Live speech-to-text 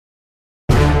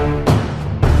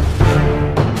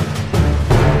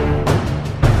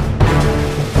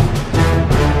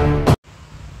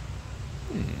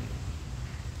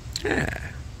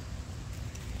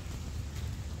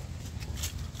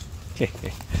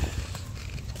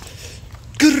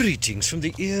Greetings from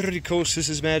the Erie Coast. This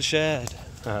is Mad Shad.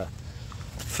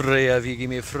 Freya Vigi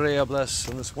me Freya bless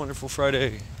on this wonderful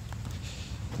Friday.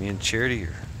 Me and Charity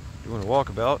are doing a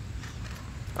walkabout.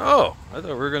 Oh, I thought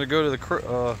we were going to go to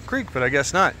the creek, but I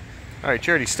guess not. All right,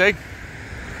 Charity, stay.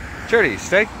 Charity,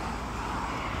 stay.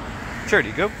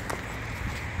 Charity, go.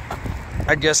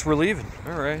 I guess we're leaving.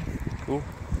 All right, cool.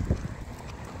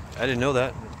 I didn't know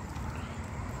that.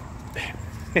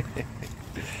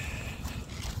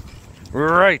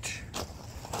 Right.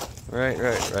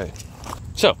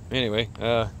 So, anyway,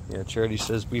 yeah, Charity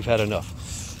says we've had enough.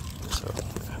 So,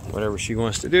 whatever she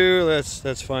wants to do,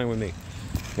 that's fine with me.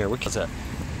 Here, what's that?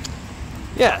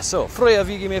 Yeah, so, Freya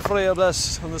Vigi me Freya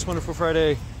bless on this wonderful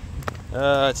Friday.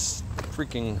 It's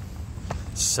freaking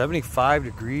 75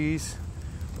 degrees,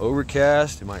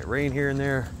 overcast. It might rain here and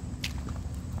there.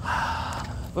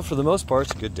 But for the most part,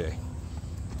 it's a good day.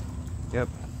 Yep.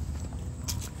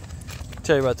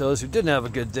 Tell you about those who didn't have a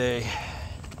good day.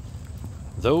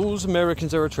 Those Americans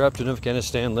that were trapped in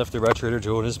Afghanistan left their by Trader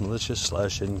Joe and his malicious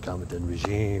 / incompetent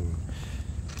regime.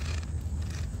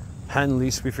 And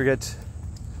least we forget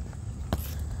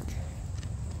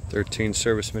 13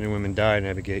 servicemen and women died in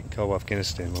Navigate and Kabul,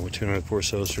 Afghanistan, while 204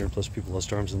 soldiers plus people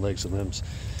lost arms and legs and limbs.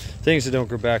 Things that don't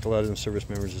grow back, a lot of them service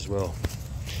members as well.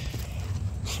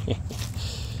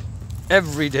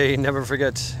 Every day, never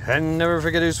forget, and never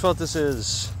forget whose fault this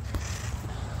is.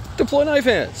 Deploy knife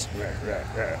hands.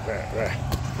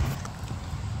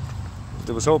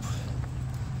 There was hope.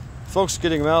 Folks,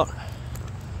 getting them out.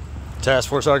 Task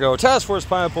Force Argo, Task Force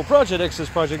Pineapple, Project Exodus,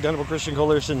 Project Dynamo Christian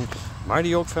Coalition,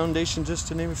 Mighty Oak Foundation, just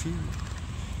to name a few.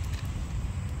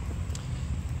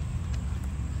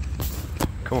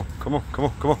 Come on.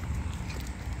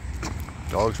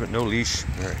 Dogs with no leash.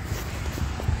 All right.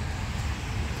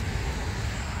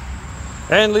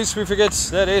 And least we forget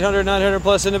that 800, 900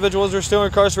 plus individuals are still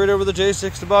incarcerated over the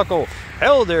J6 debacle.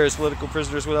 Held there as political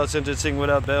prisoners without sentencing,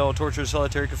 without bail, torture,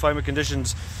 solitary confinement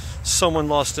conditions. Someone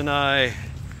lost an eye.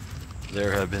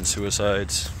 There have been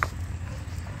suicides.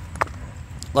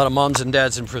 A lot of moms and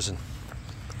dads in prison.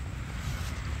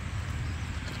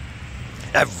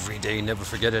 Every day, never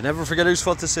forget it. Never forget whose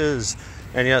fault this is.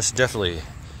 And yes, definitely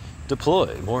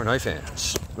deploy more knife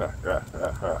hands.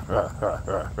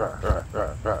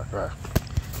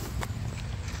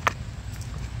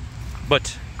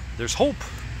 But there's hope.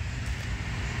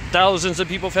 Thousands of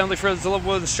people, family, friends, loved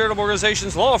ones, charitable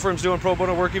organizations, law firms doing pro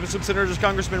bono work, even some senators,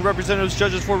 congressmen, representatives,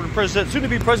 judges, former president, soon to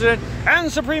be president, and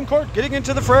Supreme Court getting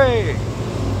into the fray.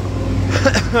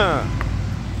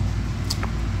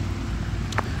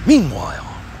 Meanwhile,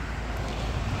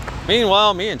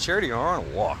 me and Charity are on a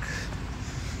walk.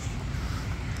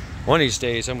 One of these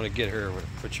days, I'm going to get her with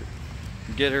a picture.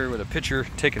 Get her with a picture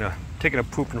taking a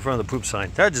poop in front of the poop sign.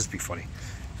 That'd just be funny.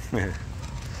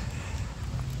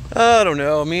 I don't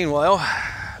know. Meanwhile,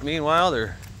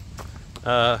 they're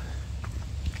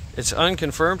it's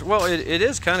unconfirmed. Well, it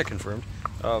is kind of confirmed.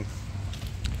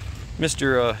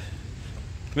 Mr.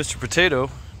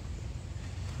 Potato.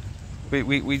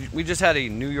 We just had a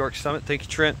New York summit. Thank you,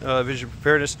 Trent. Vision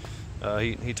Preparedness.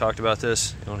 He talked about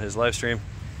this on his live stream.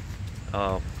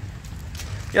 Yeah,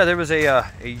 there was a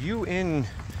UN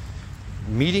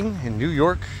meeting in New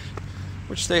York,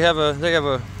 which they have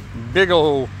a big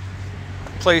old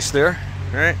place there,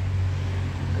 right?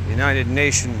 The United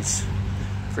Nations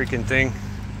freaking thing.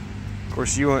 Of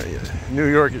course, New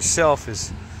York itself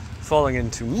is falling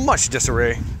into much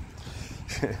disarray.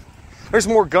 There's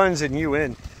more guns at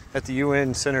the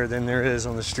UN Center than there is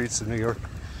on the streets of New York.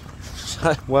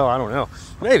 Well, I don't know.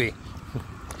 Maybe.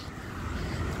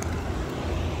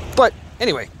 But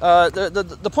anyway,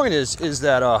 the point is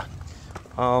that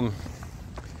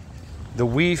the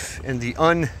WEF and the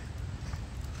UN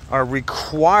are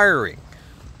requiring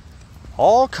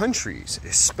all countries,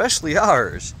 especially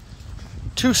ours,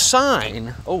 to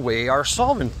sign away our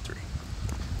sovereignty.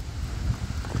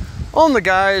 On the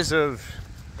guise of,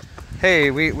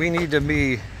 hey, we need to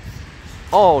be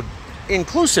all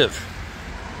inclusive.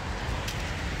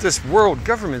 This world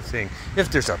government thing.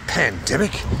 If there's a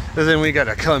pandemic, then we got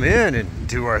to come in and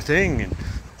do our thing and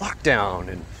lock down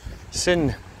and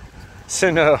send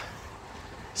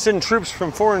troops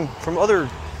from other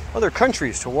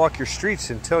countries to walk your streets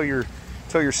and tell your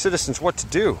citizens what to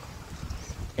do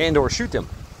and or shoot them.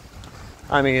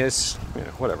 I mean, it's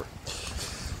whatever.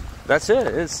 That's it.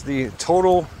 It's the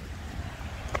total.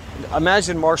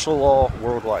 Imagine martial law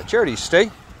worldwide. Charity,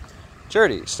 stay.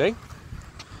 Charity, stay.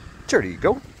 Charity,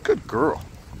 go. Good girl.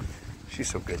 She's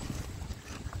so good.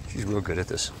 She's real good at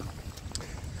this.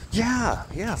 Yeah,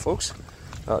 folks.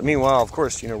 Meanwhile, of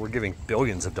course, we're giving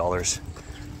billions of dollars.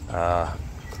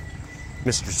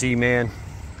 Mr. Z-Man,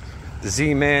 The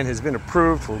Z-Man has been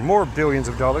approved for more billions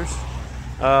of dollars.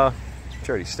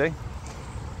 Charity, stay.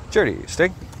 Charity,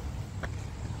 stay.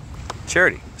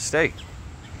 Charity, stay.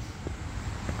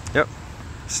 Yep,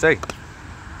 stay.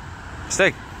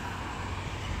 Stay.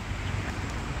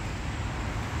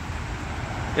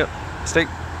 Yep, stay.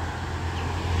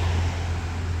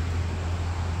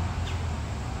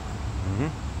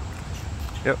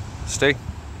 Yep, stay.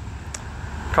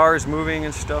 Cars moving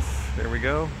and stuff. There we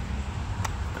go.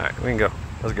 All right, we can go.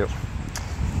 Let's go.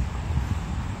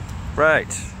 Right.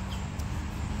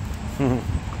 Yeah.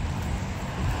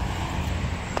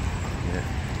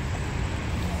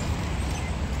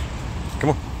 Come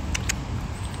on.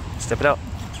 Step it out.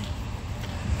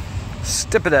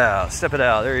 Step it out. Step it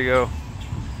out. There you go.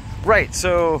 Right.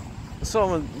 So,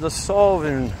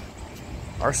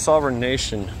 our sovereign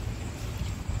nation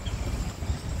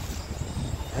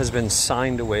has been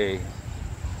signed away.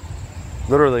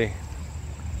 Literally,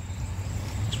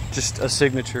 just a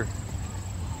signature.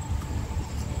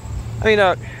 I mean,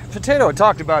 Potato had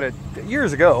talked about it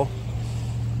years ago,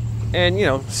 and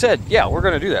said, "Yeah, we're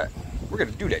going to do that. We're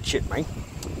going to do that shit, man."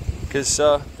 Because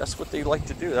that's what they like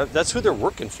to do. That's who they're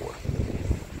working for,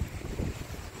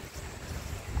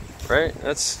 right?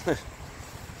 It's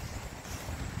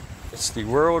the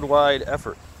worldwide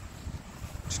effort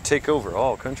to take over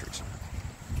all countries.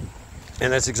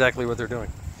 And that's exactly what they're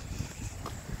doing.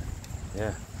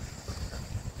 Yeah.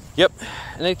 Yep.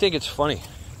 And they think it's funny.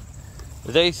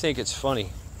 They think it's funny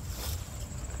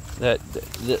that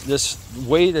this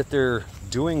way that they're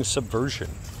doing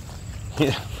subversion.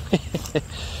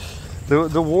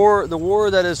 The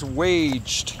war that is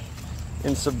waged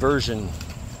in subversion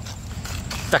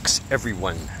affects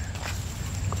everyone.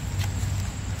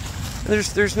 And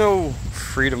there's no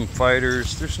freedom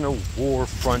fighters. There's no war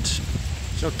front.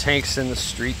 There's no tanks in the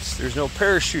streets. There's no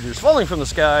parachuters falling from the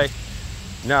sky.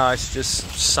 No, it's just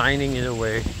signing it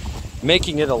away,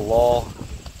 making it a law.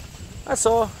 That's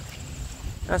all.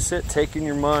 That's it. Taking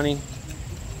your money,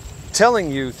 telling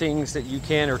you things that you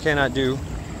can or cannot do,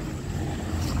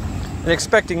 and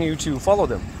expecting you to follow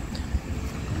them.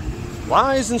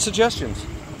 Lies and suggestions.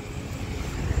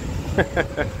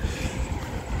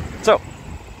 So,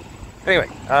 anyway,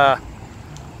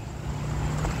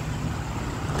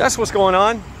 that's what's going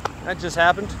on. That just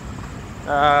happened.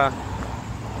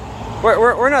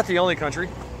 We're not the only country.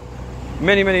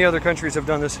 Many other countries have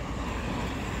done this,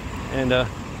 and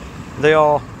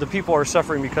the people are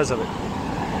suffering because of it.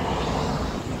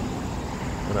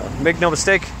 But, make no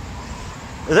mistake,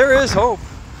 there is hope.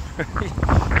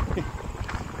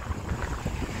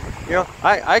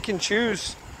 I can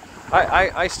choose.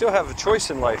 I still have a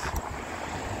choice in life.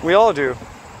 We all do.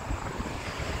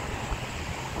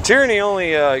 Tyranny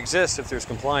only exists if there's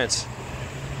compliance.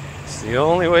 It's the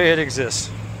only way it exists.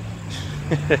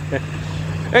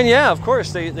 And yeah, of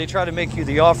course, they try to make you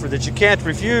the offer that you can't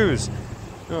refuse.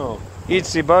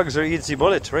 Eats the bugs or eats the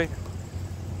bullets, right?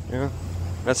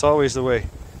 That's always the way.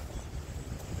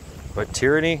 But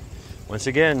tyranny, once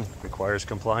again, requires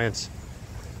compliance.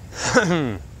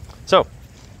 So,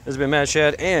 this has been Mad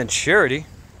Shad and Charity.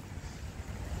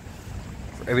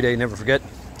 For every day, never forget.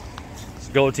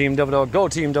 Go Team Devil Dog. Go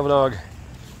Team Devil Dog.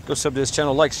 Go sub to this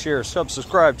channel. Like, share,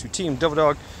 subscribe to Team Devil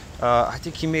Dog. I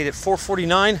think he made it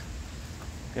 449.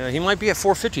 He might be at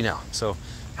 450 now. So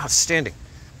outstanding.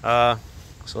 So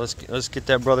let's get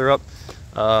that brother up.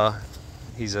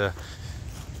 He's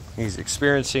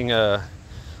experiencing a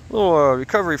little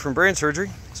recovery from brain surgery.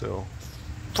 So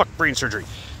fuck brain surgery,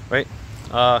 right?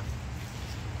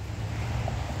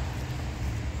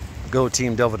 Go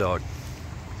Team Devil Dog.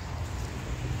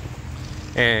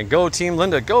 And go Team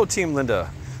Linda. Go Team Linda.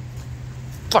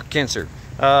 Fuck cancer.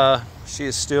 She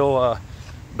is still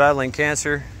battling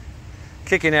cancer,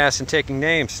 kicking ass and taking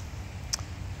names.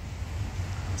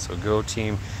 So go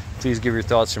team. Please give your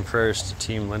thoughts and prayers to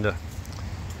Team Linda.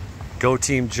 Go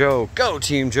Team Joe. Go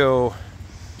Team Joe.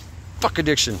 Fuck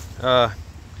addiction.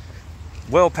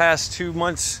 Well past 2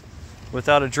 months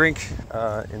without a drink.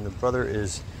 And the brother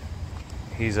it's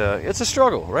a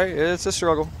struggle, right? It's a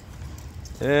struggle.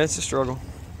 It's a struggle.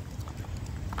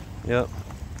 Yep.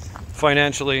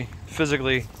 Financially,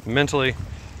 physically, mentally,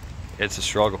 it's a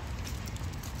struggle.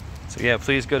 So yeah,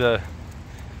 please go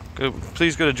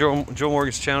to Joe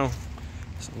Morgan's channel.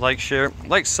 Like, share,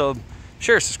 sub,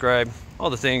 share, subscribe,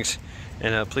 all the things,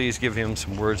 and please give him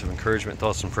some words of encouragement,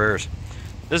 thoughts, and prayers.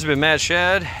 This has been Mad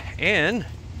Shad and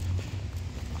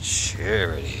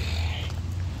Charity.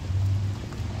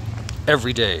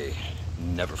 Every day,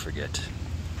 never forget.